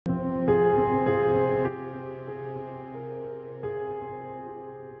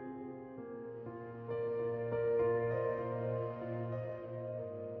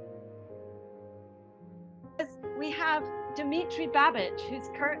Dmitry Babich, who's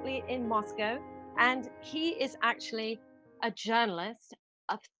currently in Moscow, and he is actually a journalist,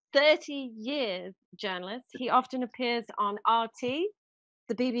 a 30 years journalist. He often appears on RT,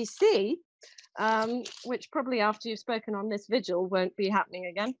 the BBC, which probably after you've spoken on this vigil won't be happening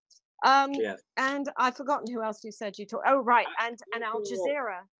again. Yes. And I've forgotten who else you said you talked. Oh, right, and Al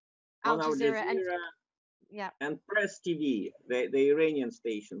Jazeera. On Al Jazeera and yeah, and Press TV, the Iranian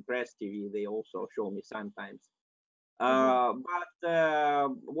station, Press TV, they also show me sometimes. But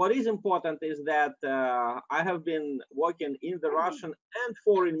what is important is that I have been working in the Russian and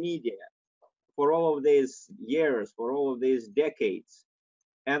foreign media for all of these years, for all of these decades.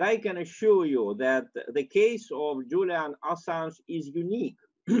 And I can assure you that the case of Julian Assange is unique.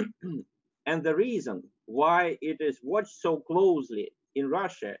 And the reason why it is watched so closely in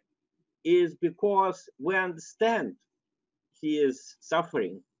Russia is because we understand he is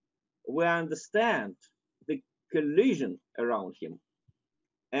suffering. We understand the collision around him.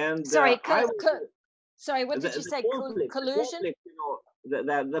 And sorry, sorry, what did you say? Collusion?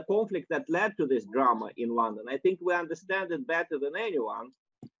 The conflict that led to this drama in London. I think we understand it better than anyone,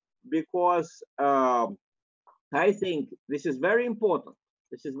 because I think this is very important.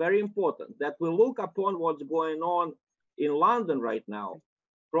 This is very important that we look upon what's going on in London right now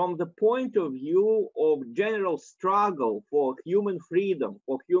from the point of view of general struggle for human freedom,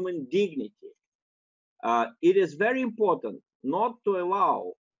 for human dignity. It is very important not to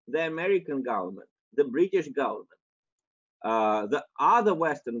allow the American government, the British government, the other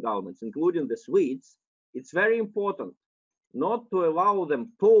Western governments, including the Swedes. It's very important not to allow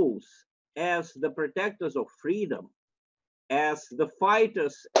them pose as the protectors of freedom, as the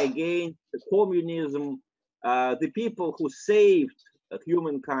fighters against communism, the people who saved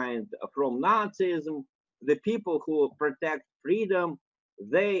humankind from Nazism, the people who protect freedom.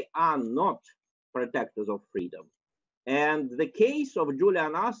 They are not protectors of freedom. And the case of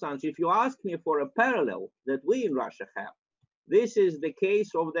Julian Assange, if you ask me for a parallel that we in Russia have, this is the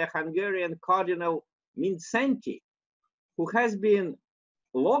case of the Hungarian Cardinal Mindszenty, who has been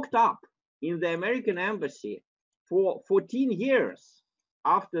locked up in the American embassy for 14 years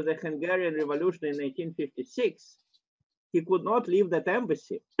after the Hungarian Revolution in 1856. He could not leave that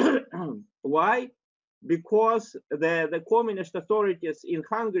embassy. Why? Because the communist authorities in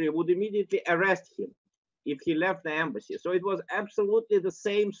Hungary would immediately arrest him if he left the embassy. So it was absolutely the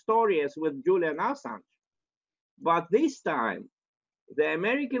same story as with Julian Assange. But this time, the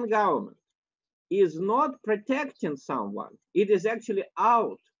American government is not protecting someone. It is actually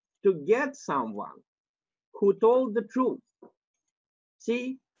out to get someone who told the truth.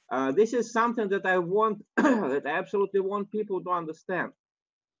 See, this is something that I want, that I absolutely want people to understand.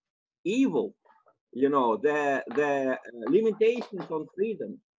 Evil, you know, the limitations on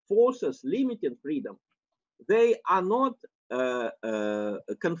freedom, forces limiting freedom, they are not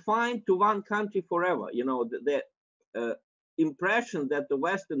confined to one country forever. You know, the impression that the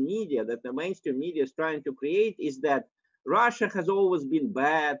Western media, that the mainstream media is trying to create is that Russia has always been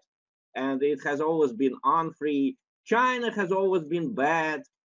bad and it has always been unfree. China has always been bad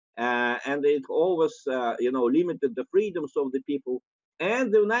and it always, you know, limited the freedoms of the people.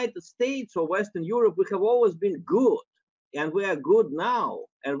 And the United States or Western Europe, we have always been good and we are good now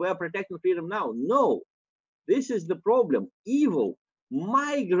and we are protecting freedom now. No, this is the problem. Evil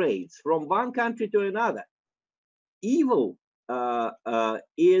migrates from one country to another. Evil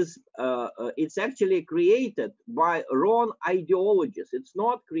it's actually created by wrong ideologies. It's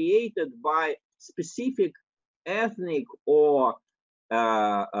not created by specific ethnic or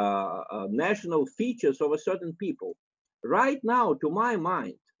national features of a certain people. Right now, to my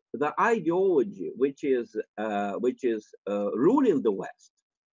mind, the ideology which is ruling the West,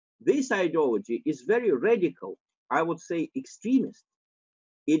 this ideology is very radical. I would say extremist.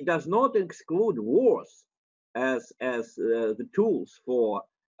 It does not exclude wars as the tools for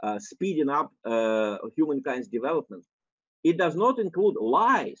speeding up humankind's development. It does not include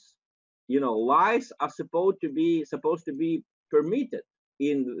lies. You know, lies are supposed to be permitted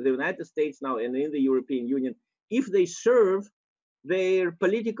in the United States now and in the European Union if they serve their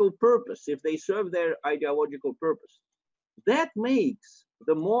political purpose, if they serve their ideological purpose. That makes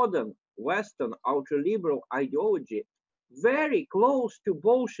the modern Western ultra-liberal ideology very close to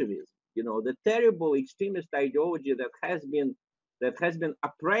Bolshevism. You know, the terrible extremist ideology that has been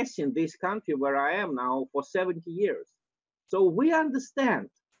oppressing this country where I am now for 70 years. So we understand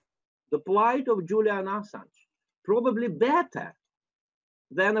the plight of Julian Assange probably better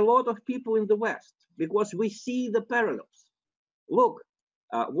than a lot of people in the West because we see the parallels. Look,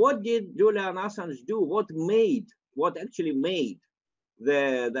 what did Julian Assange do? What actually made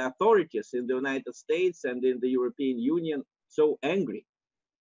the authorities in the United States and in the European Union so angry?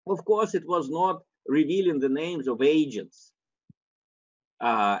 Of course, it was not revealing the names of agents.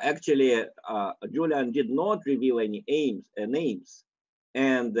 Actually, Julian did not reveal any names,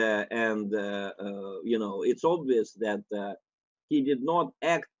 and you know, it's obvious that he did not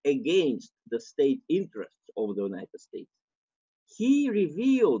act against the state interests of the United States. He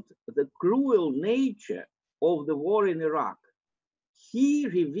revealed the cruel nature of the war in Iraq. He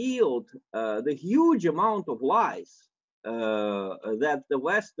revealed the huge amount of lies that the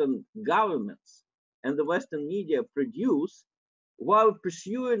Western governments and the Western media produce while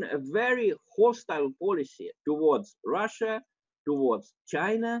pursuing a very hostile policy towards Russia, towards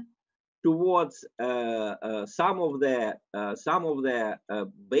China, towards some of the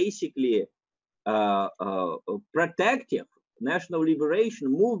basically protective national liberation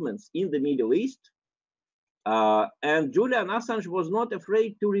movements in the Middle East. And Julian Assange was not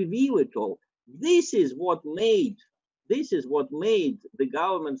afraid to reveal it all. This is what made the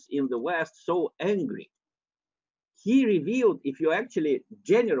governments in the West so angry. He revealed, if you actually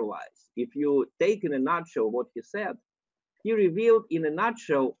generalize, if you take in a nutshell what he said, he revealed in a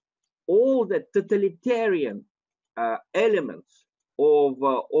nutshell all the totalitarian elements of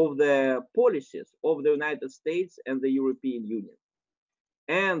the policies of the United States and the European Union.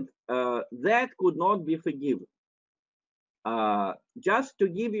 And that could not be forgiven. Just to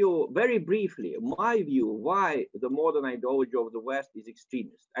give you very briefly my view why the modern ideology of the West is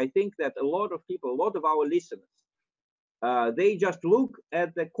extremist. I think that a lot of people, a lot of our listeners, they just look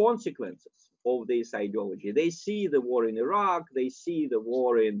at the consequences of this ideology. They see the war in Iraq, they see the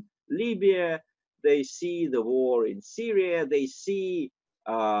war in Libya, they see the war in Syria, they see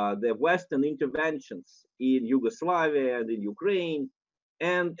the Western interventions in Yugoslavia and in Ukraine,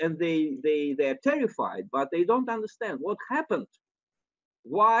 and they're terrified, but they don't understand what happened.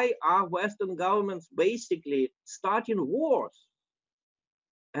 Why are Western governments basically starting wars?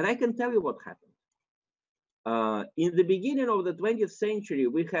 And I can tell you what happened. In the beginning of the 20th century,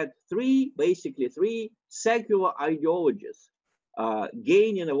 we had three secular ideologies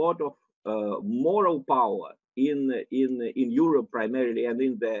gaining a lot of moral power in Europe primarily and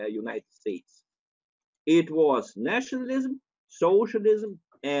in the United States. It was nationalism, socialism,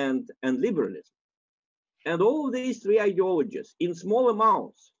 and liberalism. And all these three ideologies in small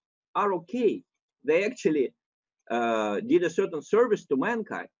amounts are okay. They actually did a certain service to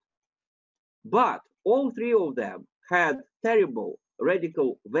mankind. But all three of them had terrible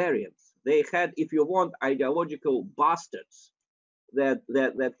radical variants. They had, if you want, ideological bastards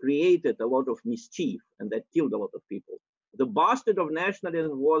that created a lot of mischief and that killed a lot of people. The bastard of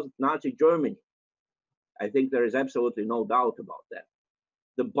nationalism was Nazi Germany. I think there is absolutely no doubt about that.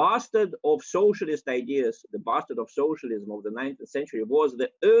 The bastard of socialist ideas, the bastard of socialism of the 19th century was the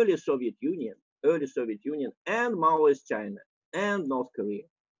early Soviet Union and Maoist China and North Korea.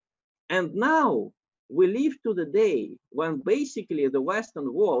 And now we live to the day when basically the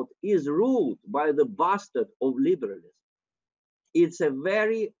Western world is ruled by the bastard of liberalism. It's a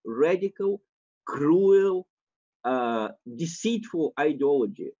very radical, cruel, deceitful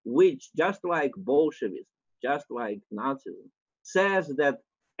ideology, which just like Bolshevism, just like Nazism, says that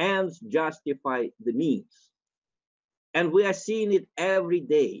ends justify the means. And we are seeing it every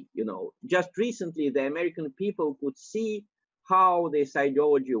day. You know, just recently, the American people could see how this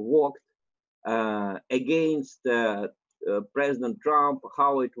ideology worked against President Trump,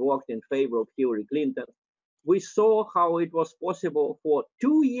 how it worked in favor of Hillary Clinton. We saw how it was possible for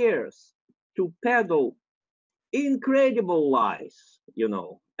 2 years to peddle incredible lies, you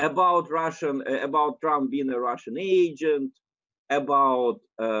know, about Trump being a Russian agent, about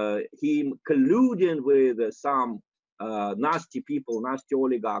him colluding with some nasty people, nasty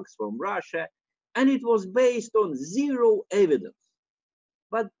oligarchs from Russia, and it was based on zero evidence.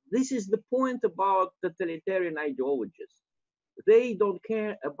 But this is the point about totalitarian ideologies. They don't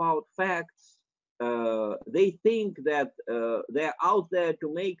care about facts. They think that they're out there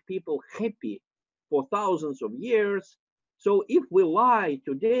to make people happy for thousands of years. So if we lie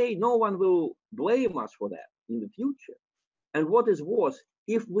today, no one will blame us for that in the future. And what is worse,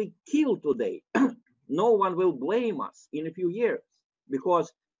 if we kill today, no one will blame us in a few years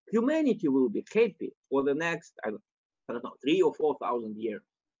because humanity will be happy for the next, I don't know, 3,000 or 4,000 years.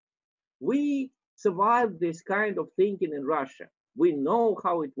 We survived this kind of thinking in Russia. We know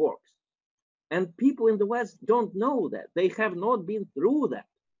how it works. And people in the West don't know that. They have not been through that,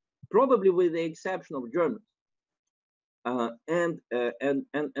 probably with the exception of Germans. And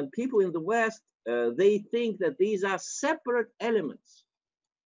people in the West, they think that these are separate elements.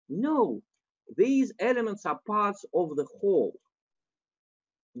 No, these elements are parts of the whole.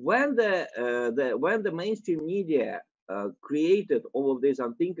 when the mainstream media created all of these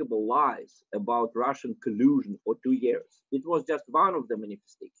unthinkable lies about Russian collusion for 2 years, it was just one of the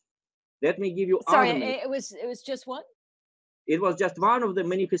manifestations. Let me give you Sorry, other. it was just what? It was just one of the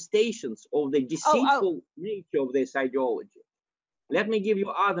manifestations of the deceitful nature of this ideology. Let me give you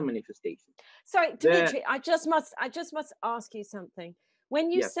other manifestations. Sorry, Dmitry, I just must ask you something.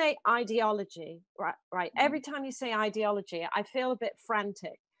 When you Yes. say ideology, right, every time you say ideology, I feel a bit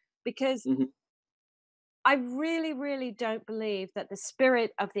frantic because I really, really don't believe that the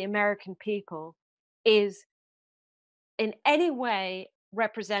spirit of the American people is in any way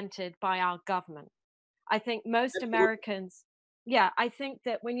represented by our government. I think most Americans, I think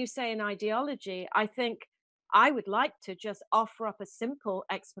that when you say an ideology, I think I would like to just offer up a simple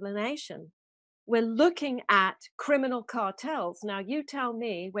explanation. We're looking at criminal cartels. Now, you tell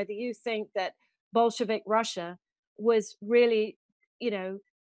me whether you think that Bolshevik Russia was really,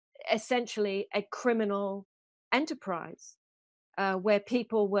 essentially a criminal enterprise where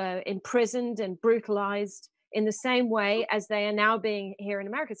people were imprisoned and brutalized in the same way as they are now being here in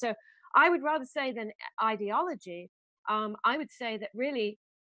America. So I would rather say than ideology, I would say that really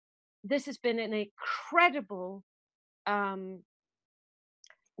this has been an incredible,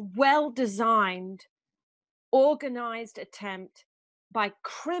 well-designed, organized attempt by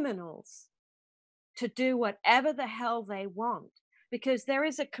criminals to do whatever the hell they want, because there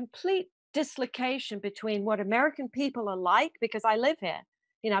is a complete dislocation between what American people are like, because I live here,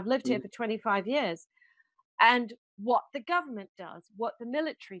 I've lived here for 25 years, and what the government does, what the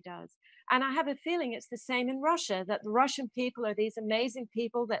military does. And I have a feeling it's the same in Russia, that the Russian people are these amazing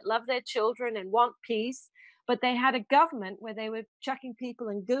people that love their children and want peace, but they had a government where they were chucking people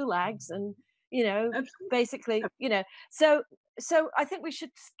in gulags and, basically, so I think we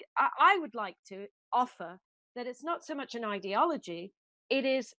should, I would like to offer that it's not so much an ideology, it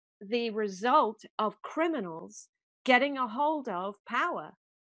is the result of criminals getting a hold of power.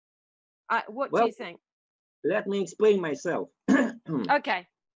 What do you think? Let me explain myself. Okay.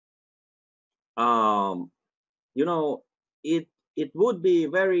 It would be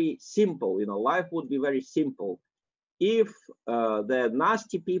very simple. Life would be very simple if the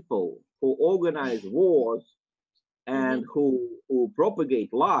nasty people who organize wars and who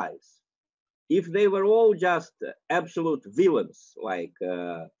propagate lies, if they were all just absolute villains, like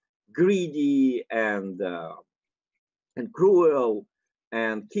greedy and cruel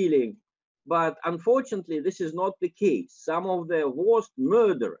and killing. But unfortunately, this is not the case. Some of the worst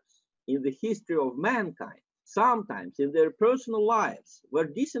murderers in the history of mankind, sometimes in their personal lives, were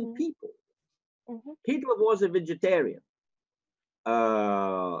decent people. Hitler was a vegetarian.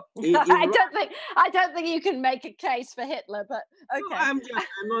 I don't think you can make a case for Hitler, but okay. No, I'm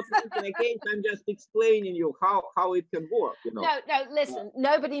not making a case. I'm just explaining you how it can work. No, listen.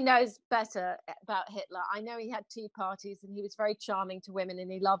 Nobody knows better about Hitler. I know he had tea parties and he was very charming to women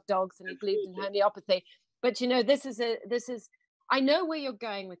and he loved dogs and he believed in homeopathy. But this is. I know where you're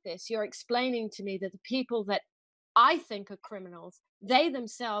going with this. You're explaining to me that the people that I think are criminals, they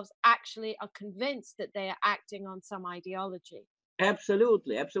themselves actually are convinced that they are acting on some ideology.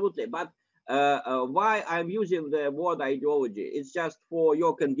 Absolutely. But why I'm using the word ideology? It's just for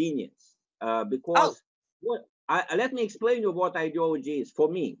your convenience. Because let me explain you what ideology is for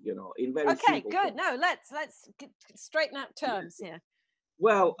me. In very simple good. terms. No, let's straighten out terms here.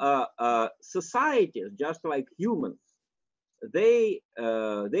 Well, societies, just like humans, they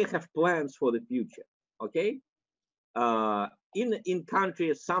have plans for the future. Okay. In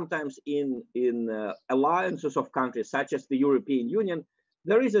countries, sometimes in alliances of countries such as the European Union,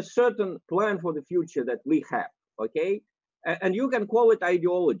 there is a certain plan for the future that we have, okay? And you can call it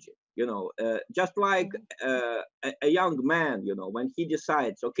ideology, just like a young man, when he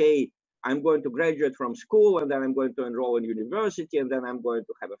decides, okay, I'm going to graduate from school and then I'm going to enroll in university and then I'm going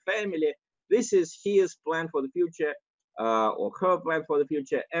to have a family. This is his plan for the future or her plan for the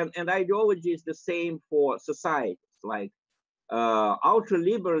future. And ideology is the same for society. Like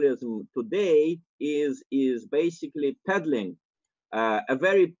ultraliberalism today is basically peddling a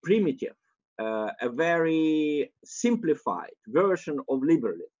very primitive, a very simplified version of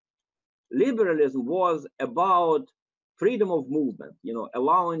liberalism. Liberalism was about freedom of movement,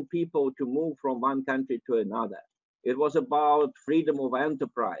 allowing people to move from one country to another. It was about freedom of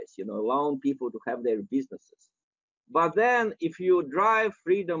enterprise, allowing people to have their businesses. But then if you drive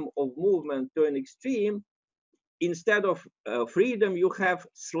freedom of movement to an extreme, instead of freedom, you have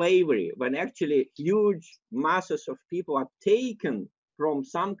slavery, when actually huge masses of people are taken from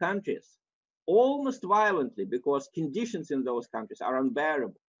some countries almost violently because conditions in those countries are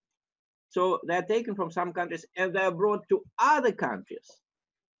unbearable. So they're taken from some countries and they're brought to other countries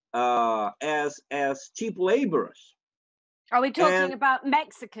as cheap laborers. Are we talking And about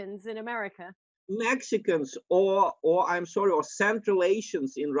Mexicans in America? Mexicans, or I'm sorry, or Central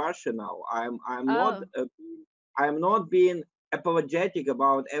Asians in Russia now. Oh, I'm not being apologetic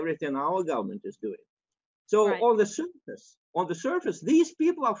about everything our government is doing. So right. on the surface, these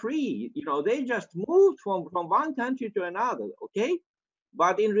people are free. You know, they just moved from one country to another. Okay,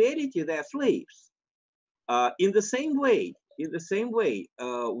 but in reality, they're slaves. In the same way,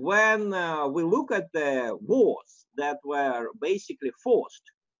 when we look at the wars that were basically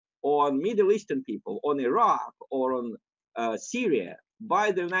forced on Middle Eastern people, on Iraq or on Syria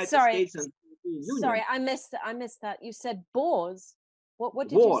by the United Sorry, States and the European sorry, Union, I missed that. You said Boers. What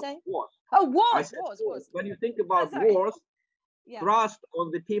did you wars, say? wars. Oh, I wars, said wars, wars. wars. When you think Oh, about sorry. wars Yeah. thrust on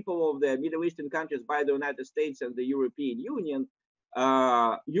the people of the Middle Eastern countries by the United States and the European Union,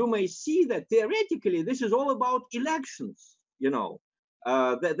 you may see that theoretically this is all about elections. You know,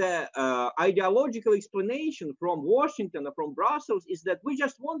 the ideological explanation from Washington or from Brussels is that we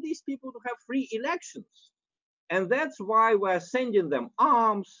just want these people to have free elections. And that's why we're sending them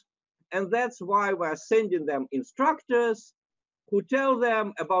arms. And that's why we're sending them instructors who tell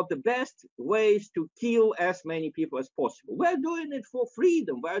them about the best ways to kill as many people as possible. We're doing it for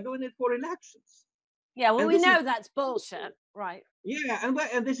freedom. We're doing it for elections. Yeah, well, And we this is, know that's bullshit, right? yeah,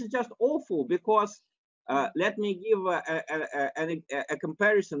 and this is just awful because let me give a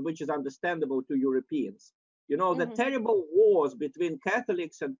comparison which is understandable to Europeans. You know, the terrible wars between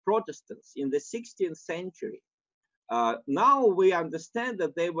Catholics and Protestants in the 16th century. Now we understand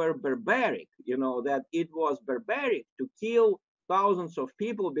that they were barbaric, you know, that it was barbaric to kill thousands of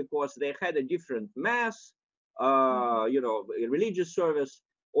people because they had a different mass, you know, religious service,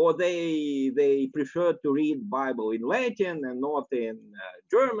 or they preferred to read Bible in Latin and not in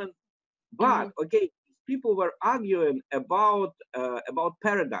German. But okay, people were arguing about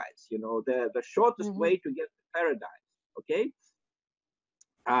paradise, you know, the shortest way to get to paradise. Okay,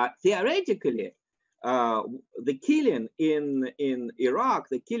 theoretically, the killing in Iraq,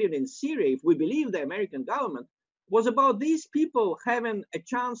 the killing in Syria, if we believe the American government, was about these people having a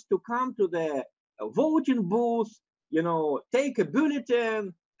chance to come to the voting booth, you know, take a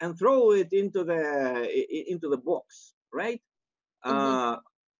bulletin and throw it into the box, right?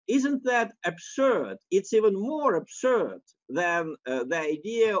 Isn't that absurd? It's even more absurd than the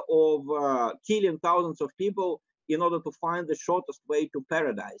idea of killing thousands of people in order to find the shortest way to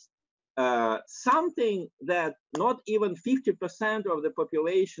paradise. Something that not even 50% of the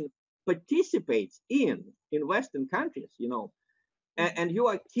population participates in Western countries, you know, and you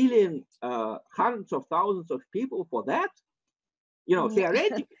are killing hundreds of thousands of people for that, you know,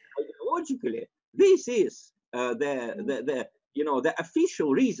 theoretically, ideologically, this is the you know, the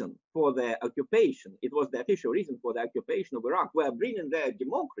official reason for the occupation. It was the official reason for the occupation of Iraq. We are bringing their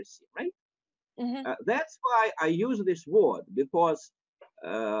democracy, right? That's why I use this word, because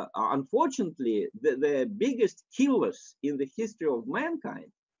unfortunately, the biggest killers in the history of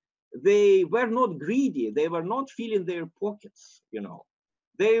mankind, they were not greedy. They were not filling their pockets, you know.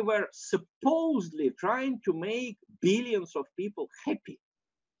 They were supposedly trying to make billions of people happy.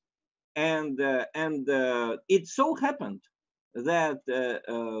 And it so happened that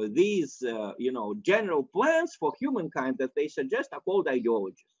these, you know, general plans for humankind that they suggest are called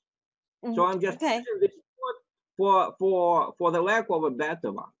ideologies. So I'm just using this word for the lack of a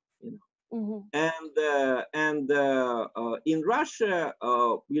better one, you know. And in Russia,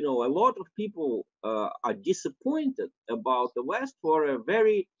 you know, a lot of people are disappointed about the West for a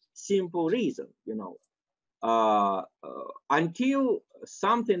very simple reason, you know. Until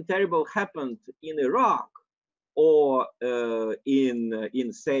something terrible happened in Iraq or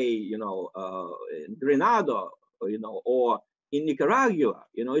in say, you know, in Grenada, you know, or in Nicaragua,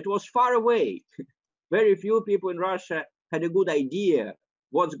 you know, it was far away. Very few people in Russia had a good idea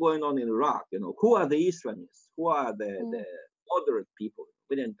what's going on in Iraq. You know, who are the Islamists? Who are the moderate people?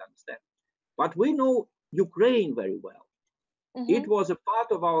 We didn't understand. But we know Ukraine very well. It was a part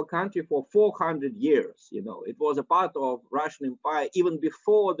of our country for 400 years. You know, it was a part of Russian Empire even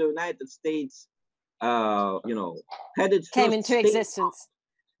before the United States, you know, had its came first into existence.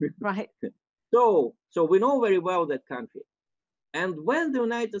 Right. So we know very well that country. And when the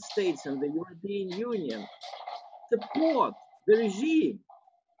United States and the European Union support the regime,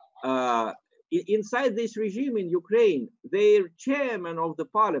 inside this regime in Ukraine, their chairman of the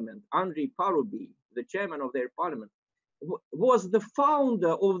parliament, Andrei Parubi, the chairman of their parliament, was the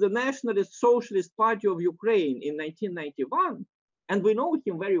founder of the Nationalist Socialist Party of Ukraine in 1991. And we know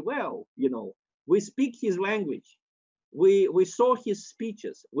him very well, you know. We speak his language. We saw his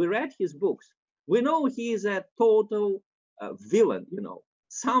speeches. We read his books. We know he is a total villain, you know.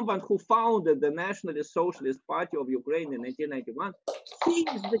 someone who founded the Nationalist Socialist Party of Ukraine in 1991, he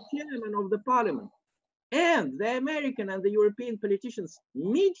is the chairman of the parliament. And the American and the European politicians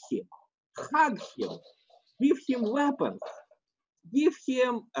meet him, hug him, give him weapons, give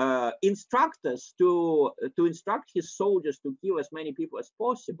him instructors to instruct his soldiers to kill as many people as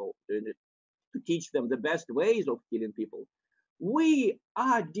possible, to teach them the best ways of killing people. We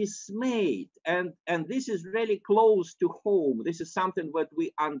are dismayed, and this is really close to home. This is something that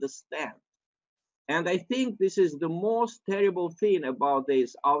we understand. And I think this is the most terrible thing about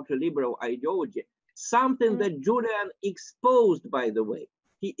this ultra-liberal ideology, something that Julian exposed, by the way.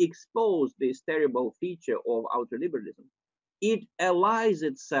 He exposed this terrible feature of ultra-liberalism. It allies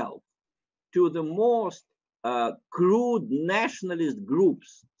itself to the most crude nationalist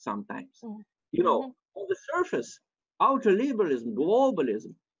groups sometimes. You know, on the surface, ultra-liberalism,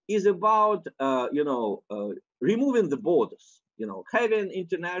 globalism is about, removing the borders, having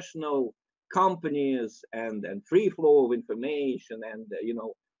international companies and free flow of information and,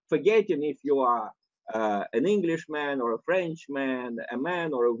 forgetting if you are an Englishman or a Frenchman, a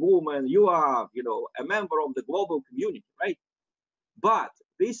man or a woman, you are, a member of the global community, right? But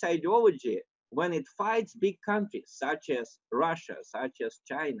this ideology, when it fights big countries such as Russia, such as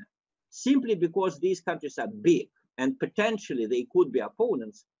China, simply because these countries are big and potentially they could be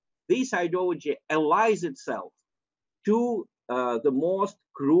opponents, this ideology allies itself to the most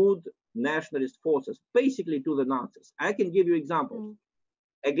crude nationalist forces, basically to the Nazis. I can give you examples.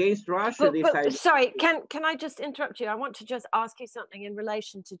 Against Russia, sorry, can I just interrupt you? I want to just ask you something in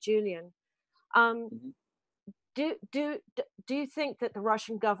relation to Julian. Do you think that the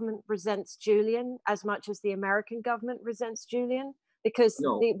Russian government resents Julian as much as the American government resents Julian? Because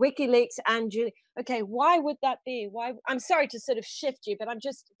the WikiLeaks and Julian. Okay, why would that be? Why? I'm sorry to sort of shift you, but I'm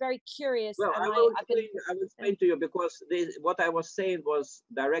just very curious. Well, I will explain to you, because what I was saying was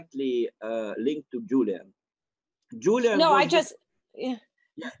directly linked to Julian. Julian. No, I just.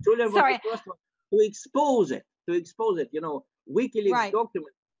 Yes, Julian was the first one to expose it. WikiLeaks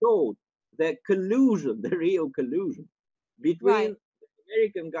documents showed the collusion, the real collusion between the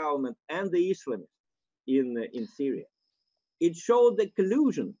American government and the Islamists in Syria. It showed the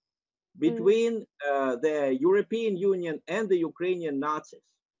collusion between the European Union and the Ukrainian Nazis.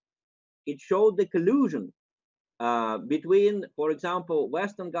 It showed the collusion between, for example,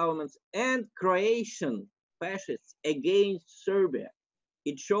 Western governments and Croatian fascists against Serbia.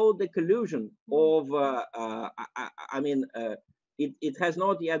 It showed the collusion of, it has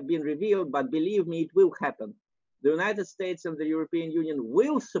not yet been revealed, but believe me, it will happen. The United States and the European Union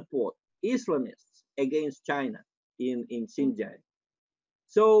will support Islamists against China in Xinjiang.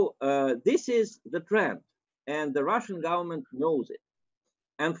 So this is the trend, and the Russian government knows it.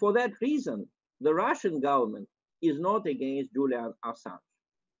 And for that reason, the Russian government is not against Julian Assange,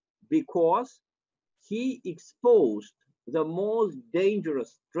 because he exposed the most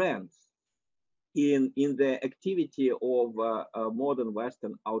dangerous trends in the activity of modern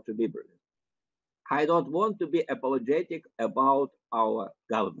Western ultra-liberalism. I don't want to be apologetic about our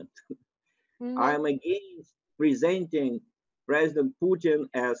government. I'm against presenting President Putin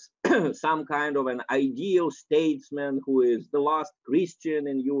as some kind of an ideal statesman who is the last Christian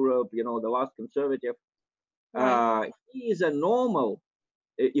in Europe, the last conservative. He is a normal,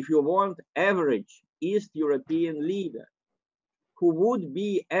 if you want, average East European leader who would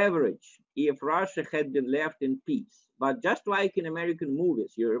be average if Russia had been left in peace. But just like in American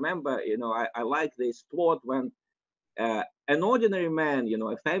movies, you remember, I like this plot when an ordinary man,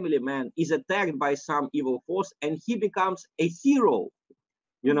 a family man, is attacked by some evil force and he becomes a hero,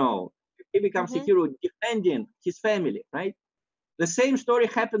 he becomes a hero defending his family, right? The same story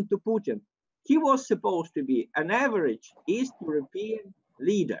happened to Putin. He was supposed to be an average East European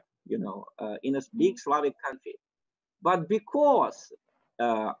leader, in a big Slavic country. But because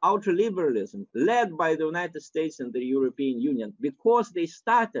ultra-liberalism, led by the United States and the European Union, because they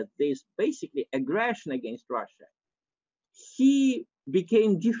started this basically aggression against Russia, he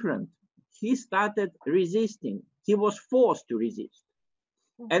became different. He started resisting. He was forced to resist.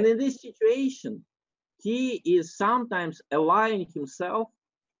 And in this situation, he is sometimes allying himself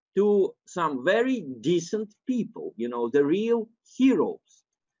to some very decent people, the real heroes.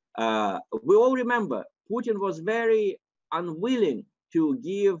 We all remember Putin was very unwilling to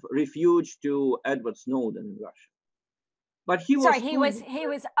give refuge to Edward Snowden in Russia. But he was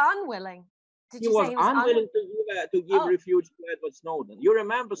unwilling. He was unwilling to give refuge to Edward Snowden. You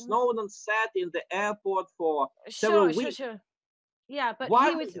remember Snowden sat in the airport for several weeks. Sure. Yeah, but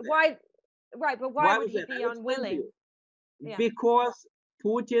why would he be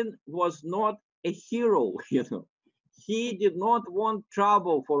he did not want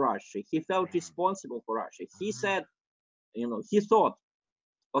trouble for Russia. He felt responsible for Russia. He said, he thought,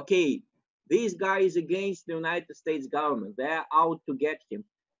 okay, this guy is against the United States government. They're out to get him.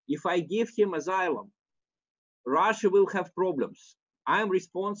 If I give him asylum, Russia will have problems. I'm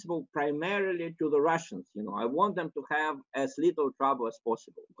responsible primarily to the Russians. I want them to have as little trouble as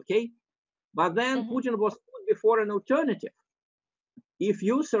possible. Okay. But then Putin was put before an alternative. If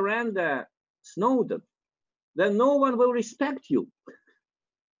you surrender Snowden, then no one will respect you.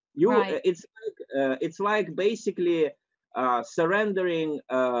 Right. It's like basically surrendering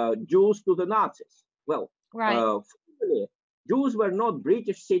Jews to the Nazis. Well, right. Formerly, Jews were not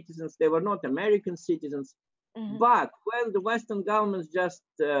British citizens; they were not American citizens. But when the Western governments just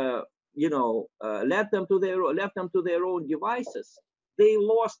left them to their own devices, they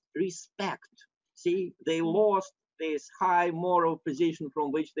lost respect. See, they lost this high moral position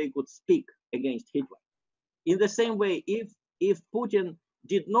from which they could speak against Hitler. In the same way, if Putin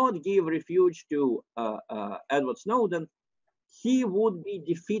did not give refuge to Edward Snowden, he would be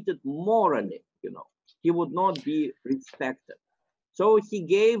defeated morally. He would not be respected. So he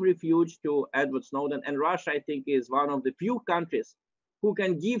gave refuge to Edward Snowden, and Russia, I think, is one of the few countries who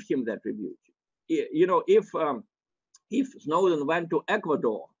can give him that refuge. If Snowden went to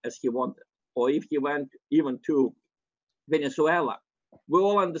Ecuador as he wanted, or if he went even to Venezuela, we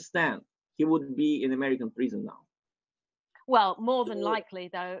all understand he would be in American prison now. Well, more than likely,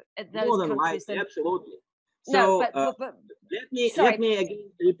 though, those more than countries. Likely, absolutely. So, no, but let me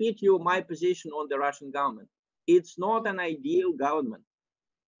again repeat you my position on the Russian government. It's not an ideal government.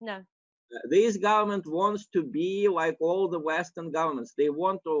 No. This government wants to be like all the Western governments. They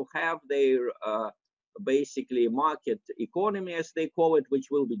want to have their basically market economy, as they call it, which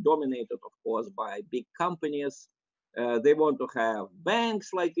will be dominated, of course, by big companies. They want to have banks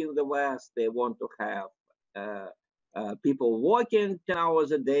like in the West. They want to have people working 10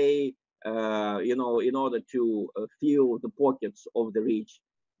 hours a day, in order to fill the pockets of the rich.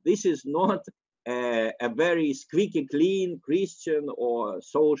 This is not a very squeaky clean Christian or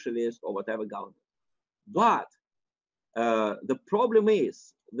socialist or whatever government. But the problem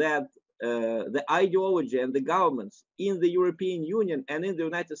is that the ideology and the governments in the European Union and in the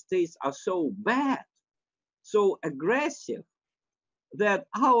United States are so bad, so aggressive, that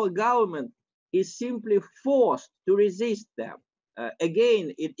our government is simply forced to resist them.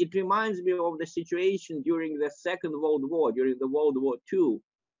 Again, it reminds me of the situation during the Second World War, during the World War II.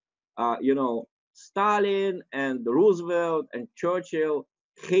 Stalin and Roosevelt and Churchill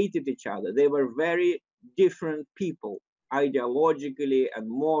hated each other. They were very different people, ideologically and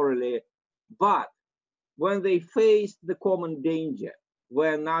morally. But when they faced the common danger,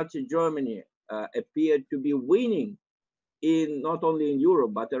 when Nazi Germany appeared to be winning not only in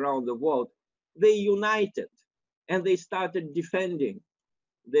Europe, but around the world, they united and they started defending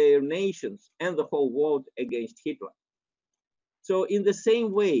their nations and the whole world against Hitler. So in the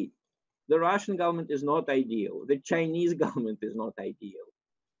same way, the Russian government is not ideal. The Chinese government is not ideal.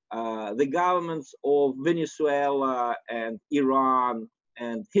 The governments of Venezuela and Iran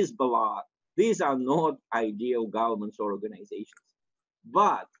and Hezbollah, these are not ideal governments or organizations.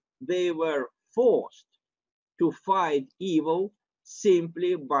 But they were forced to fight evil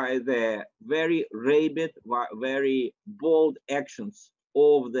simply by the very rabid, very bold actions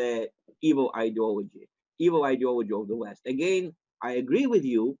of the evil ideology of the West. Again, I agree with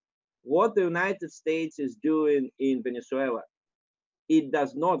you. What the United States is doing in Venezuela, it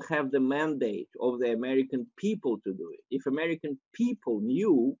does not have the mandate of the American people to do it. If American people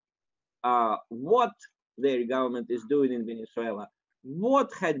knew what their government is doing in Venezuela,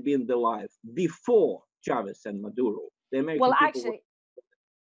 what had been the life before Chavez and Maduro, the American well, people actually,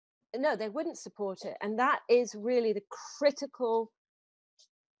 no, they wouldn't support it. And that is really the critical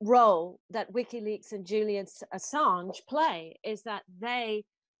role that WikiLeaks and Julian Assange play, is that they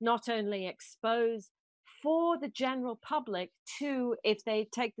not only expose for the general public to, if they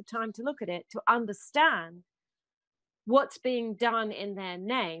take the time to look at it, to understand what's being done in their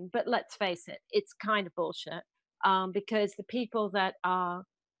name. But let's face it, it's kind of bullshit, because the people that are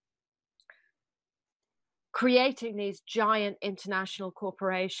creating these giant international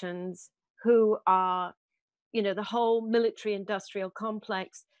corporations who are, the whole military industrial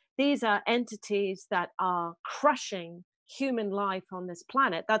complex, these are entities that are crushing human life on this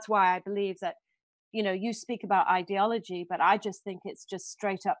planet. That's why I believe that, you speak about ideology, but I just think it's just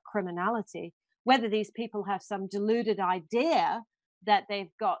straight up criminality. Whether these people have some deluded idea that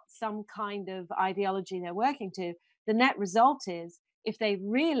they've got some kind of ideology they're working to, the net result is, if they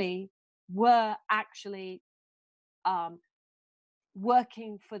really were actually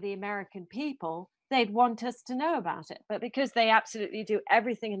working for the American people, they'd want us to know about it. But because they absolutely do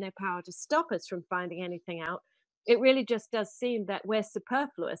everything in their power to stop us from finding anything out, it really just does seem that we're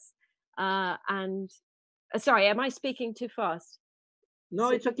superfluous. And sorry, am I speaking too fast? No,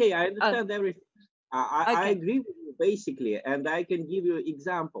 it's okay. I Oh, understand everything. I okay. agree with you basically, and I can give you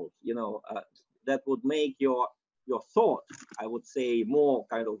examples, that would make your thought, I would say, more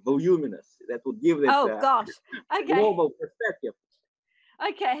kind of voluminous. That would give it Oh gosh. a Okay. global perspective.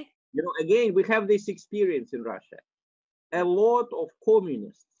 Okay. Again, we have this experience in Russia. A lot of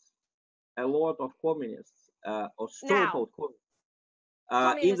communists, or Now. so-called communists,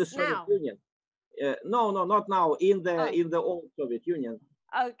 in the Communists Soviet now. Union. No, not now. In Oh, the old Soviet Union,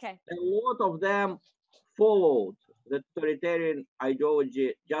 okay. a lot of them followed the totalitarian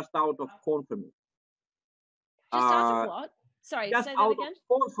ideology just out of conformism. Just out of what? Sorry, Just say that out of again.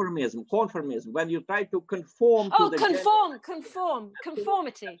 conformism, when you try to conform to Oh, the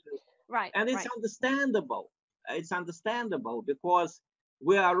conformity. Right, and it's right. understandable. It's understandable because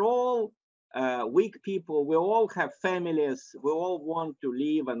we are all weak people. We all have families. We all want to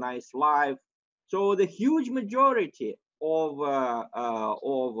live a nice life. So the huge majority of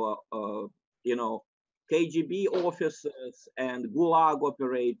KGB officers and Gulag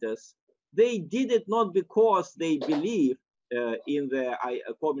operators, they did it not because they believe in the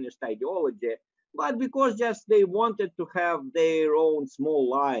communist ideology, but because just they wanted to have their own small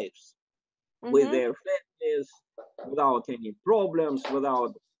lives with their families without any problems,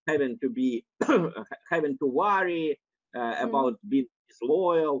 without having to be having to worry about being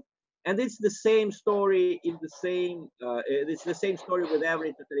disloyal. And it's the same story. It's the same story with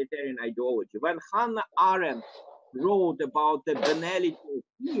every totalitarian ideology. When Hannah Arendt wrote about the banality of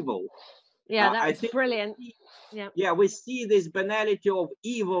evil, Yeah, that I was think brilliant. we see this banality of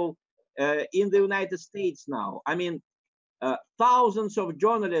evil in the United States now. I mean, thousands of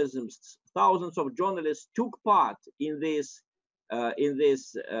journalists took part in this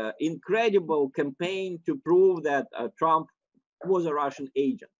incredible campaign to prove that Trump was a Russian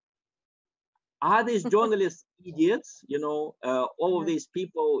agent. Are these journalists idiots? All of these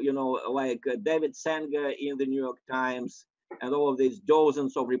people, like David Sanger in the New York Times and all of these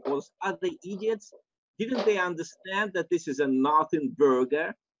dozens of reporters, are they idiots? Didn't they understand that this is a nothing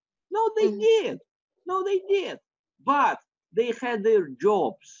burger? No, they did. No, they did. But they had their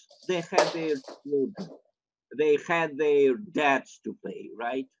jobs. They had their children. They had their debts to pay,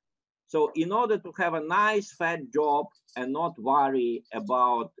 right? So in order to have a nice fat job and not worry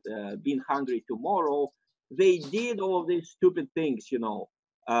about being hungry tomorrow, they did all of these stupid things,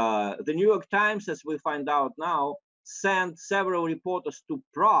 The New York Times, as we find out now, sent several reporters to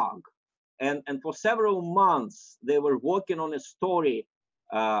Prague. And for several months, they were working on a story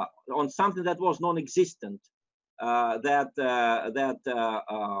on something that was non-existent.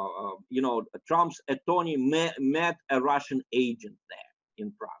 Trump's attorney met a Russian agent there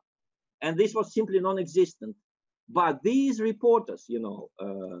in Prague. And this was simply non-existent. But these reporters,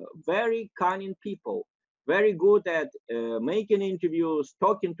 very cunning people, very good at making interviews,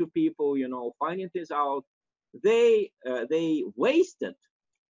 talking to people, finding things out. They wasted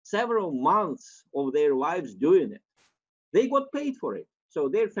several months of their lives doing it. They got paid for it, so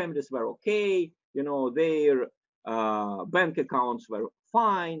their families were okay. Their bank accounts were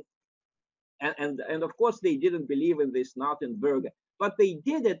fine, and of course they didn't believe in this nothing burger, but they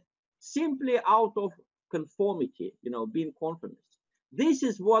did it simply out of conformity, being conformist. This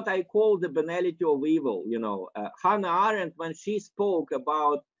is what I call the banality of evil. Hannah Arendt, when she spoke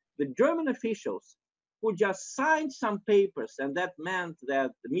about the German officials who just signed some papers, and that meant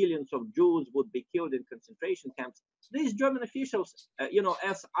that millions of Jews would be killed in concentration camps. These German officials,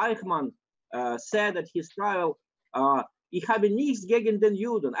 as Eichmann said at his trial, ich habe nichts gegen den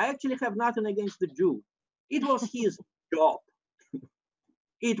Juden. I actually have nothing against the Jews. It was his job.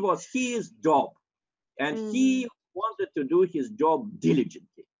 It was his job. And he wanted to do his job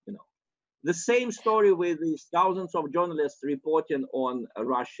diligently. The same story with these thousands of journalists reporting on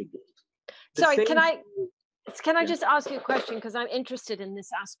Russiagate. Sorry, can I just ask you a question, because I'm interested in this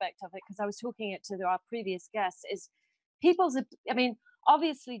aspect of it, because I was talking it to our previous guests, is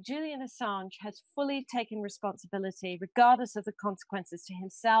obviously Julian Assange has fully taken responsibility regardless of the consequences to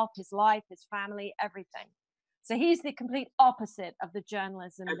himself, his life, his family, everything. So he's the complete opposite of the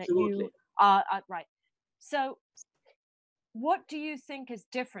journalism that you are, right. So what do you think is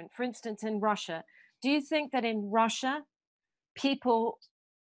different? For instance, in Russia, do you think that in Russia people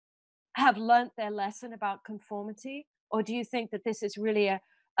have learnt their lesson about conformity, or do you think that this is really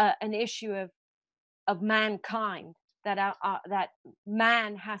an issue of mankind, that that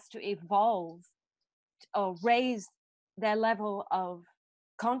man has to evolve or raise their level of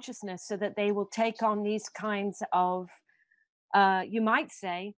consciousness so that they will take on these kinds of, you might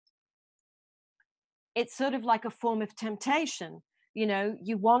say, it's sort of like a form of temptation. You know,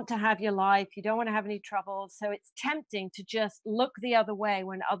 you want to have your life, you don't want to have any trouble. So it's tempting to just look the other way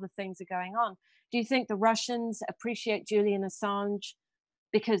when other things are going on. Do you think the Russians appreciate Julian Assange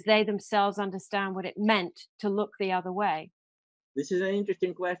because they themselves understand what it meant to look the other way? This is an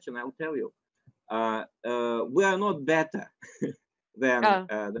interesting question, I'll tell you. We are not better than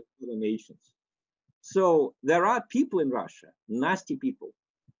the other nations. So there are people in Russia, nasty people,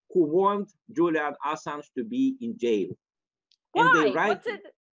 who want Julian Assange to be in jail. Why? And they write it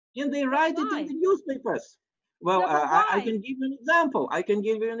in the newspapers. Well, I can give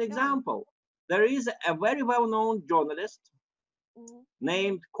you an example. There is a very well-known journalist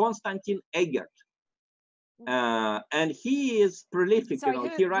named Konstantin Egert. And he is prolific. Sorry, who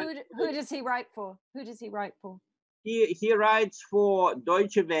does he write for? He writes for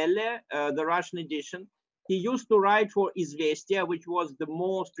Deutsche Welle, the Russian edition. He used to write for Izvestia, which was the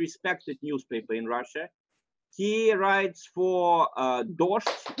most respected newspaper in Russia. He writes for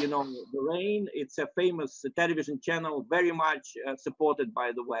Dozht, you know, the rain. It's a famous television channel, very much supported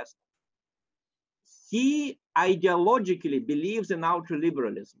by the West. He ideologically believes in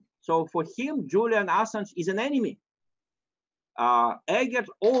ultra-liberalism. So for him, Julian Assange is an enemy. Egert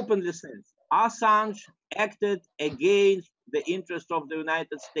openly says Assange acted against the interests of the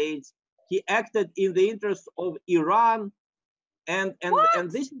United States. He acted in the interest of Iran, and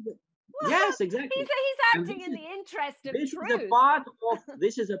this is yes, exactly. He's acting in the interest of truth.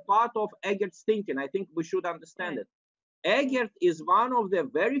 This is a part of Egert's thinking. I think we should understand it. Egert is one of the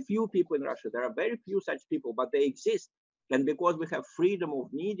very few people in Russia. There are very few such people, but they exist. And because we have freedom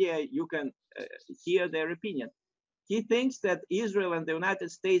of media, you can hear their opinion. He thinks that Israel and the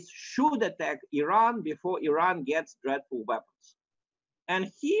United States should attack Iran before Iran gets dreadful weapons. And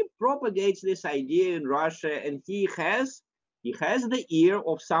he propagates this idea in Russia, and he has the ear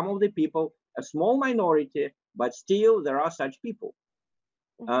of some of the people, a small minority, but still there are such people.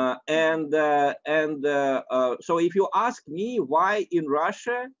 So if you ask me why in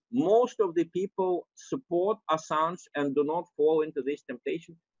Russia most of the people support Assange and do not fall into this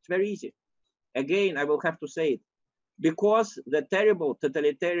temptation, it's very easy. Again, I will have to say it, because the terrible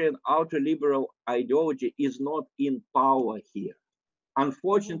totalitarian ultra-liberal ideology is not in power here.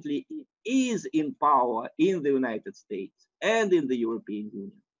 Unfortunately, it is in power in the United States and in the European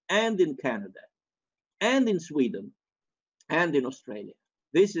Union and in Canada and in Sweden and in Australia.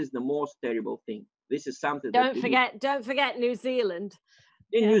 This is the most terrible thing. This is something. Don't forget New Zealand.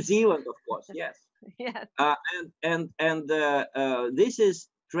 In New Zealand, of course, yes. Yes. This is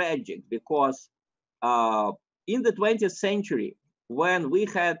tragic because in the 20th century, when we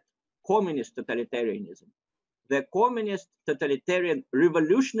had communist totalitarianism, the communist totalitarian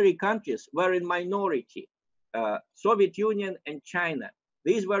revolutionary countries were in minority. Soviet Union and China,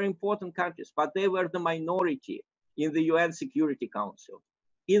 these were important countries, but they were the minority in the UN Security Council,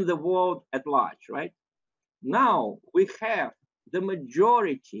 in the world at large, right? Now we have the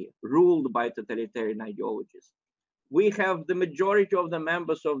majority ruled by totalitarian ideologies. We have the majority of the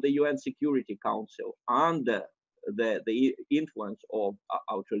members of the UN Security Council under the influence of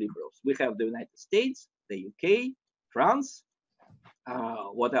ultra-liberals. We have the United States, the UK, France,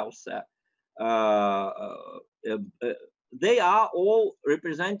 what else? They are all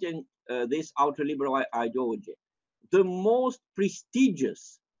representing this ultra-liberal ideology. The most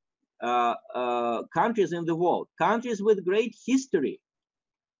prestigious countries in the world, countries with great history,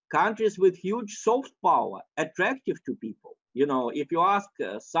 countries with huge soft power, attractive to people. You know, if you ask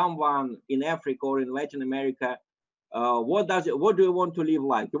someone in Africa or in Latin America, what do you want to live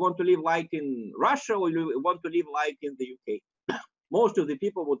like? You want to live like in Russia, or you want to live like in the UK? Most of the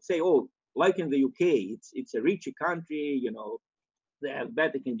people would say, oh, like in the UK, it's a richer country, you know, they have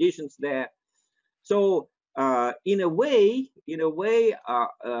better conditions there. So in a way,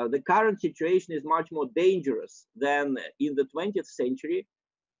 the current situation is much more dangerous than in the 20th century,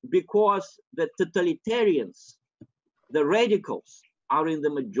 because the totalitarians, the radicals, are in the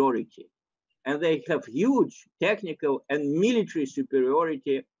majority, and they have huge technical and military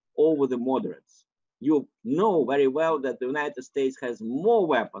superiority over the moderates. You know very well that the United States has more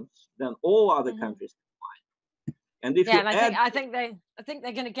weapons than all other countries combined. And if I think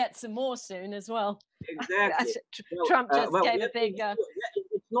they're going to get some more soon as well. Exactly. Trump just gave a big.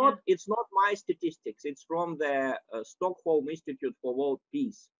 It's not my statistics. It's from the Stockholm Institute for World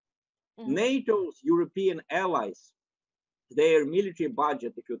Peace. NATO's European allies, their military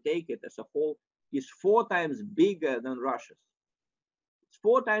budget, if you take it as a whole, is 4 times bigger than Russia's. It's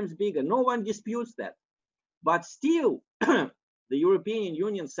 4 times bigger. No one disputes that. But still, the European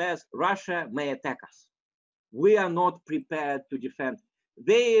Union says Russia may attack us. We are not prepared to defend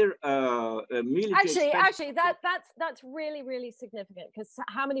their military. Actually, that's really, really significant, because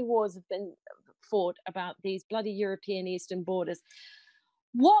how many wars have been fought about these bloody European eastern borders?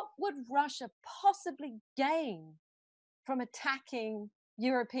 What would Russia possibly gain from attacking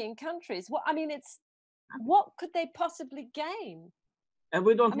European countries? What could they possibly gain? And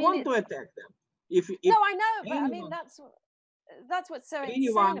we don't want to attack them. If no, I know, but I mean that's what's so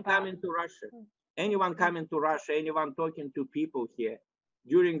insane about coming to Russia. Anyone coming to Russia, anyone talking to people here,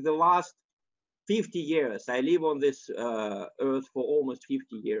 during the last 50 years, I live on this earth for almost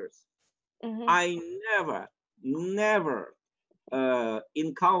 50 years. I never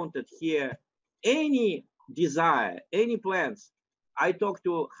encountered here any desire, any plans. I talk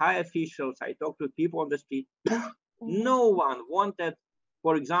to high officials, I talk to people on the street. No one wanted,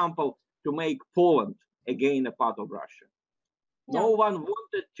 for example, to make Poland again a part of Russia. No one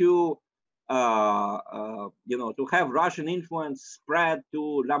wanted to to have Russian influence spread to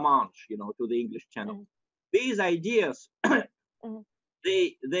La Manche, to the English Channel. These ideas,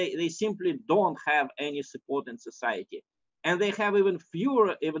 they simply don't have any support in society. And they have even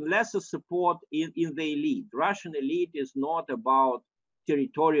lesser support in the elite. Russian elite is not about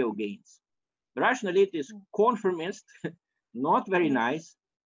territorial gains. The Russian elite is conformist, not very nice.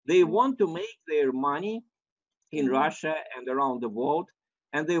 They want to make their money in Russia and around the world,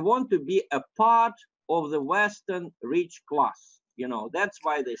 and they want to be a part of the Western rich class. That's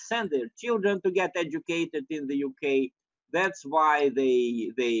why they send their children to get educated in the UK. That's why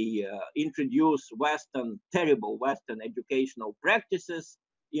they introduce terrible Western educational practices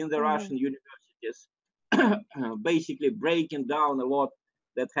in the Russian universities, basically breaking down a lot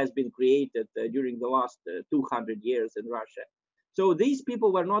that has been created during the last 200 years in Russia. So these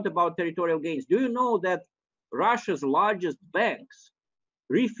people were not about territorial gains. Do you know that Russia's largest banks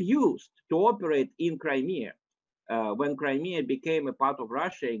refused to operate in Crimea when Crimea became a part of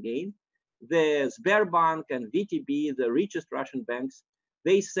Russia again? The Sberbank and VTB, the richest Russian banks,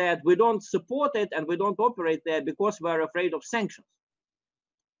 they said, we don't support it and we don't operate there because we're afraid of sanctions.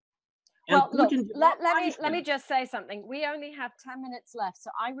 Well, look, let me just say something. We only have 10 minutes left,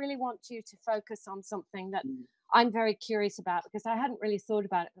 so I really want you to focus on something that I'm very curious about, because I hadn't really thought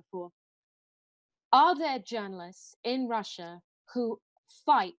about it before. Are there journalists in Russia who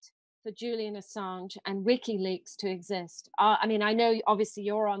fight for Julian Assange and WikiLeaks to exist? I mean, I know obviously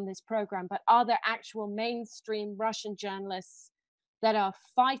you're on this program, but are there actual mainstream Russian journalists that are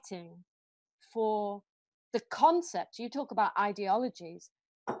fighting for the concept? You talk about ideologies.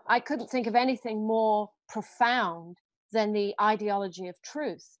 I couldn't think of anything more profound than the ideology of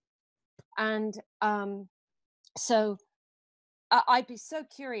truth. And so I'd be so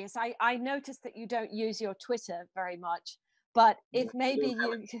curious. I noticed that you don't use your Twitter very much, but if maybe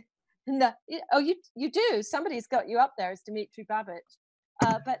you... No, oh, you do. Somebody's got you up there as Dmitry Babich.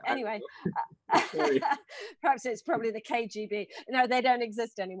 But anyway, perhaps it's probably the KGB. No, they don't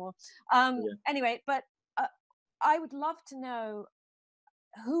exist anymore. Anyway, but I would love to know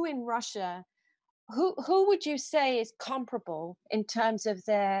who in Russia, who would you say is comparable in terms of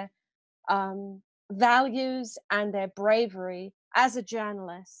their values and their bravery as a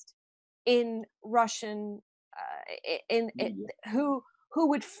journalist in Russian, who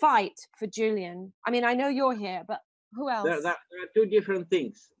would fight for Julian? I mean, I know you're here, but who else? There are two different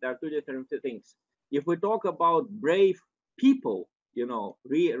things. If we talk about brave people,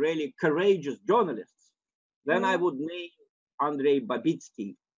 really courageous journalists, then I would name Andrei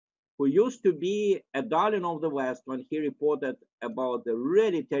Babitsky, who used to be a darling of the West when he reported about the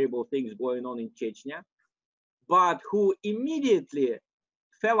really terrible things going on in Chechnya, but who immediately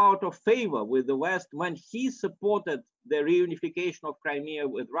fell out of favor with the West when he supported the reunification of Crimea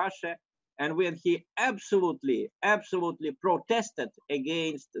with Russia, and when he absolutely protested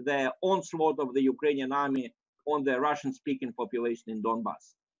against the onslaught of the Ukrainian army on the Russian-speaking population in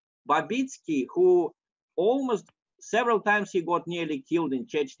Donbass. Babitsky, who almost several times he got nearly killed in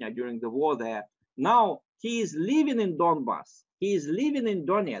Chechnya during the war there, now he is living in Donbass. He is living in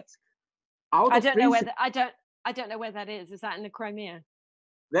Donetsk. I don't know where that is. Is that in the Crimea?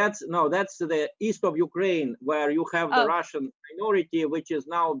 That's the east of Ukraine, where you have the Russian minority, which is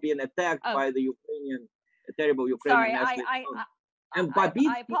now being attacked by the terrible Ukrainian. Sorry,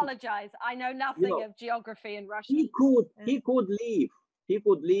 I apologize. I know nothing of geography in Russia. He could leave. He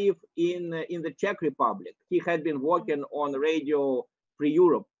could live in the Czech Republic. He had been working on Radio Free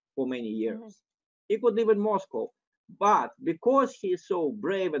Europe for many years. He could live in Moscow, but because he is so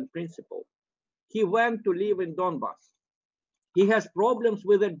brave and principled, he went to live in Donbass. He has problems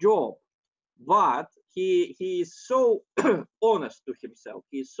with a job, but he is so honest to himself.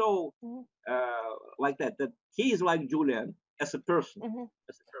 He's so like that he is like Julian as a person.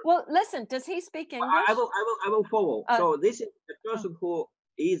 Well, listen, does he speak English? I will follow. So this is a person who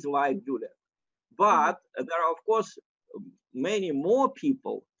is like Julian, but there are of course many more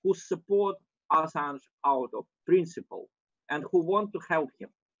people who support Assange out of principle and who want to help him.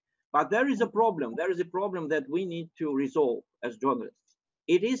 But there is a problem. There is a problem that we need to resolve as journalists.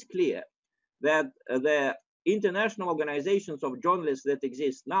 It is clear that the international organizations of journalists that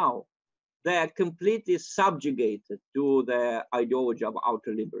exist now, they are completely subjugated to the ideology of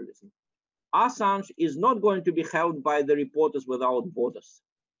ultraliberalism. Assange is not going to be held by the Reporters Without Borders.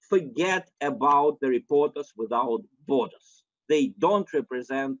 Forget about the Reporters Without Borders. They don't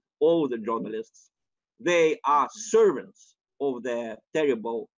represent all the journalists. They are servants of the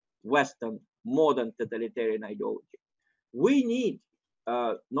terrible Western modern totalitarian ideology. We need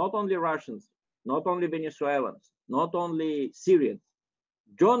not only Russians, not only Venezuelans, not only Syrians,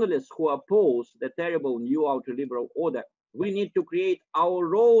 journalists who oppose the terrible new ultraliberal order. We need to create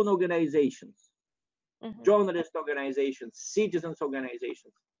our own organizations, journalist organizations, citizens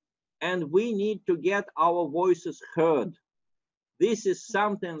organizations, and we need to get our voices heard. This is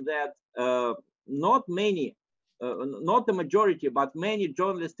something that not many, not the majority, but many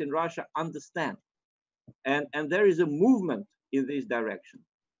journalists in Russia understand. And there is a movement in this direction.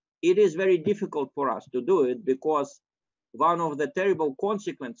 It is very difficult for us to do it because one of the terrible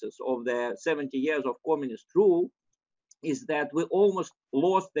consequences of the 70 years of communist rule is that we almost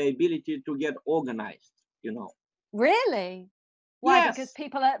lost the ability to get organized, you know. Really? Why? Yes. Because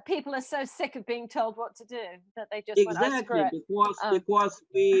people are so sick of being told what to do that they just exactly went, because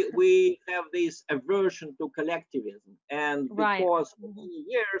we have this aversion to collectivism, and because for many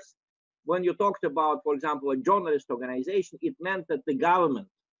years when you talked about, for example, a journalist organization, it meant that the government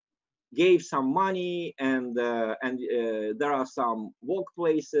gave some money and there are some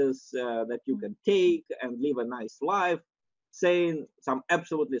workplaces that you can take and live a nice life, saying some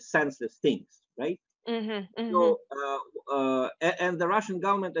absolutely senseless things, right? So, and the Russian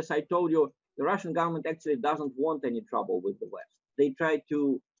government, as I told you, the Russian government actually doesn't want any trouble with the West. They try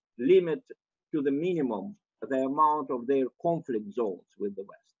to limit to the minimum the amount of their conflict zones with the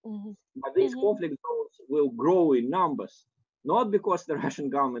West. But these conflict zones will grow in numbers, not because the Russian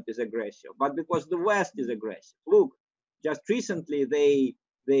government is aggressive, but because the West is aggressive. Look, just recently they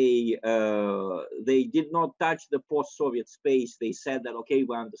did not touch the post-Soviet space. They said that, okay,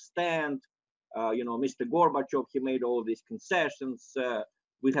 we understand. You know, Mr. Gorbachev, he made all these concessions.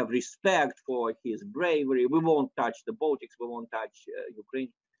 We have respect for his bravery. We won't touch the Baltics. We won't touch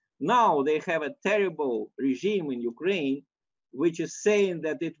Ukraine. Now they have a terrible regime in Ukraine, which is saying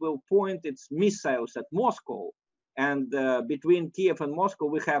that it will point its missiles at Moscow. And between Kiev and Moscow,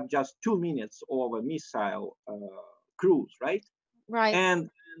 we have just 2 minutes of a missile cruise, right? Right. And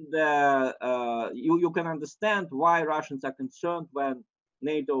you can understand why Russians are concerned when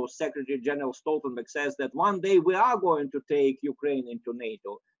NATO Secretary General Stoltenberg says that one day we are going to take Ukraine into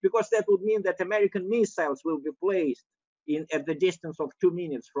NATO, because that would mean that American missiles will be placed at the distance of 2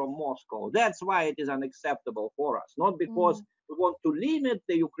 minutes from Moscow. That's why it is unacceptable for us, not because we want to limit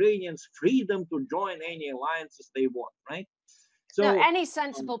the Ukrainians' freedom to join any alliances they want, right? So no, any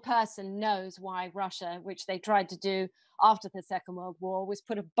sensible person knows why Russia, which they tried to do after the Second World War, was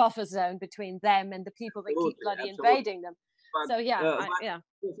put a buffer zone between them and the people that keep bloody invading them. But, so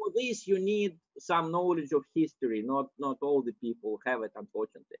for this you need some knowledge of history. Not all the people have it,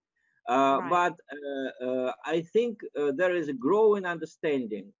 unfortunately. But I think there is a growing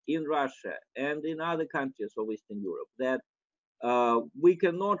understanding in Russia and in other countries of Eastern Europe that we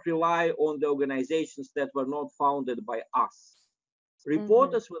cannot rely on the organizations that were not founded by us.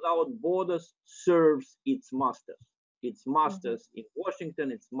 Reporters Without Borders serves its masters. Its masters in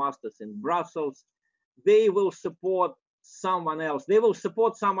Washington, its masters in Brussels. They will support someone else. They will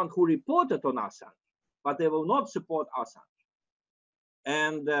support someone who reported on Assange, but they will not support Assange.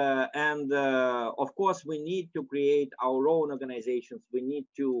 And of course, we need to create our own organizations. We need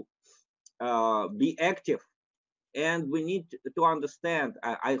to be active, and we need to understand.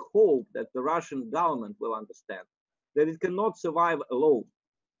 I hope that the Russian government will understand that it cannot survive alone.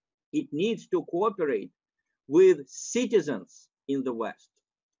 It needs to cooperate with citizens in the West.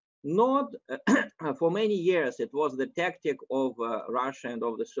 Not for many years, it was the tactic of Russia and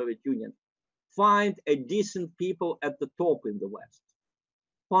of the Soviet Union. Find a decent people at the top in the West.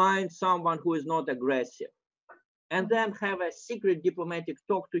 Find someone who is not aggressive, and then have a secret diplomatic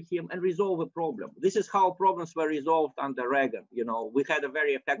talk to him and resolve a problem. This is how problems were resolved under Reagan. You know, we had a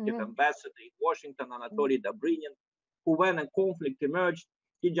very effective ambassador in Washington, Anatoly Dobrynin, who, when a conflict emerged,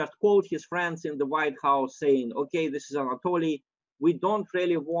 he just called his friends in the White House saying, okay, this is Anatoly. We don't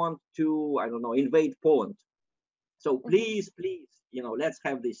really want to, I don't know, invade Poland. So please, please, let's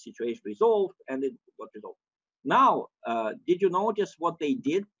have this situation resolved, and it got resolved. Now, did you notice what they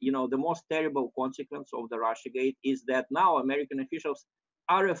did? The most terrible consequence of the Russiagate is that now American officials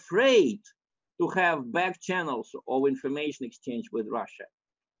are afraid to have back channels of information exchange with Russia.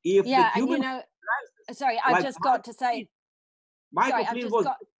 If the Cuban crisis, sorry, I just got to say, Michael Flynn was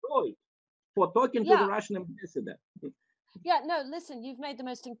destroyed for talking to the Russian ambassador. Yeah, no, listen, you've made the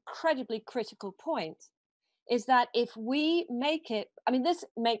most incredibly critical point, is that if we make it, I mean, this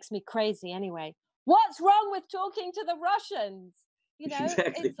makes me crazy anyway. What's wrong with talking to the Russians?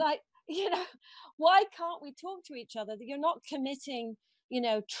 Exactly. It's like, why can't we talk to each other? You're not committing,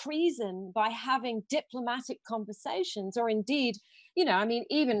 treason by having diplomatic conversations, or indeed, I mean,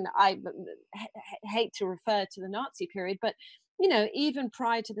 even I hate to refer to the Nazi period, but, even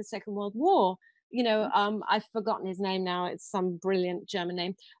prior to the Second World War, I've forgotten his name now. It's some brilliant German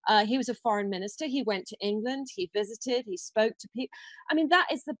name. He was a foreign minister. He went to England. He visited. He spoke to people. I mean, that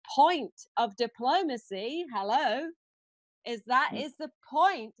is the point of diplomacy. Hello, is the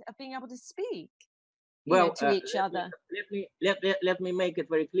point of being able to speak to each other. Let me make it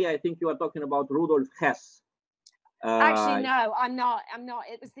very clear. I think you are talking about Rudolf Hess. Actually, no, I'm not.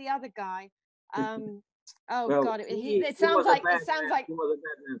 It was the other guy. God, it sounds like he was a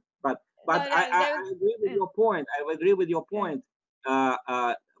bad man. But I agree with your point. I agree with your point.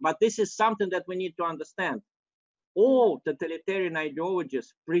 But this is something that we need to understand. All totalitarian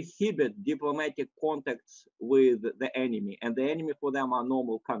ideologies prohibit diplomatic contacts with the enemy, and the enemy for them are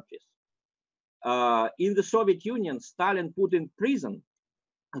normal countries. In the Soviet Union, Stalin put in prison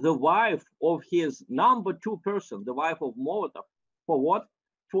the wife of his number 2 person, the wife of Molotov, for what?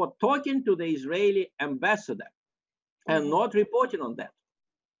 For talking to the Israeli ambassador and not reporting on that.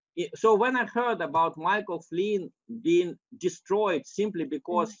 So when I heard about Michael Flynn being destroyed simply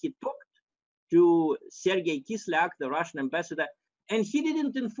because he talked to Sergei Kislyak, the Russian ambassador, and he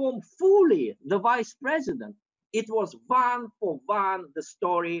didn't inform fully the vice president, it was one for one the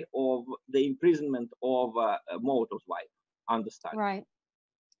story of the imprisonment of Molotov's wife. Understand? Right.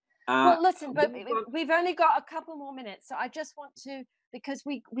 Well, listen, but we've only got a couple more minutes, so I just want to, because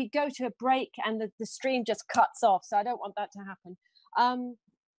we go to a break and the stream just cuts off, so I don't want that to happen.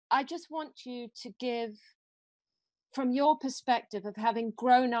 I just want you to give, from your perspective of having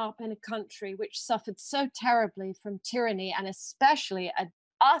grown up in a country which suffered so terribly from tyranny, and especially an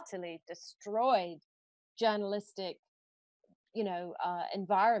utterly destroyed journalistic,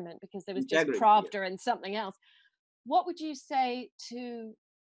 environment, because there was just Pravda and something else. What would you say to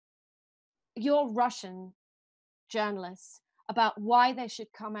your Russian journalists about why they should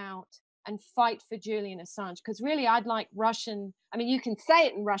come out and fight for Julian Assange? Because really, I'd like Russian, I mean, you can say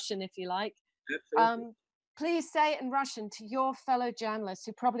it in Russian if you like. Please say it in Russian to your fellow journalists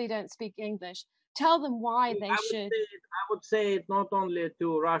who probably don't speak English. Tell them why they should. I would say it not only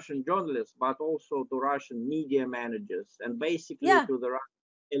to Russian journalists, but also to Russian media managers and basically to the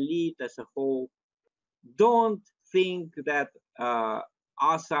Russian elite as a whole. Don't think that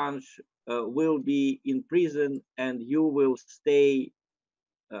Assange will be in prison and you will stay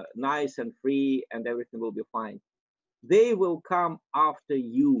nice and free and everything will be fine. They will come after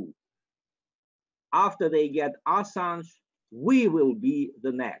you. After they get Assange, we will be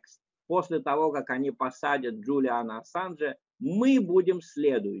the next. После того, как они посадят Джулиана Ассанжа, мы будем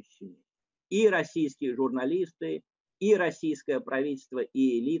следующими. И российские журналисты, и российское правительство,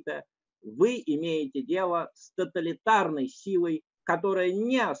 и элита. Вы имеете дело с тоталитарной силой, которая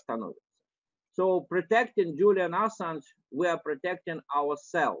не остановится. So protecting Julian Assange, we are protecting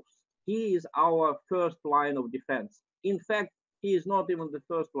ourselves. He is our first line of defense. In fact, he is not even the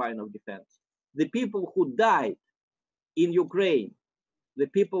first line of defense. The people who died in Ukraine, the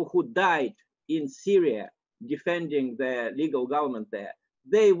people who died in Syria defending the legal government there,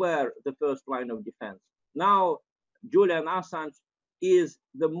 they were the first line of defense. Now, Julian Assange is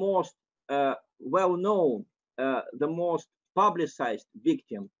the most well-known, the most publicized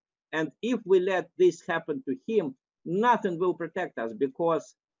victim. And if we let this happen to him, nothing will protect us,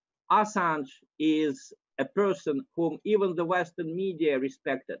 because Assange is a person whom even the Western media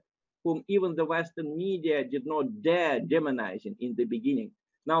respected, whom even the Western media did not dare demonize in the beginning.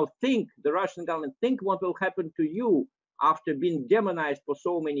 Now think, the Russian government, think what will happen to you after being demonized for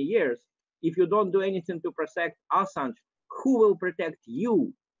so many years. If you don't do anything to protect Assange, who will protect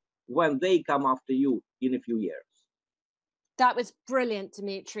you when they come after you in a few years? That was brilliant,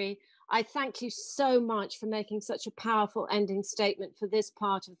 Dmitry. I thank you so much for making such a powerful ending statement for this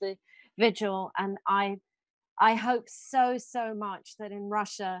part of the vigil. And I I hope so, so much that in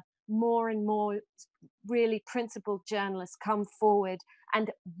Russia, more and more really principled journalists come forward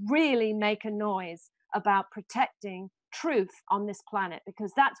and really make a noise about protecting truth on this planet,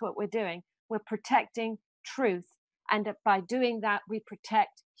 because that's what we're doing. We're protecting truth. And by doing that, we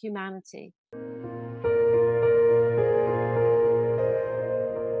protect humanity.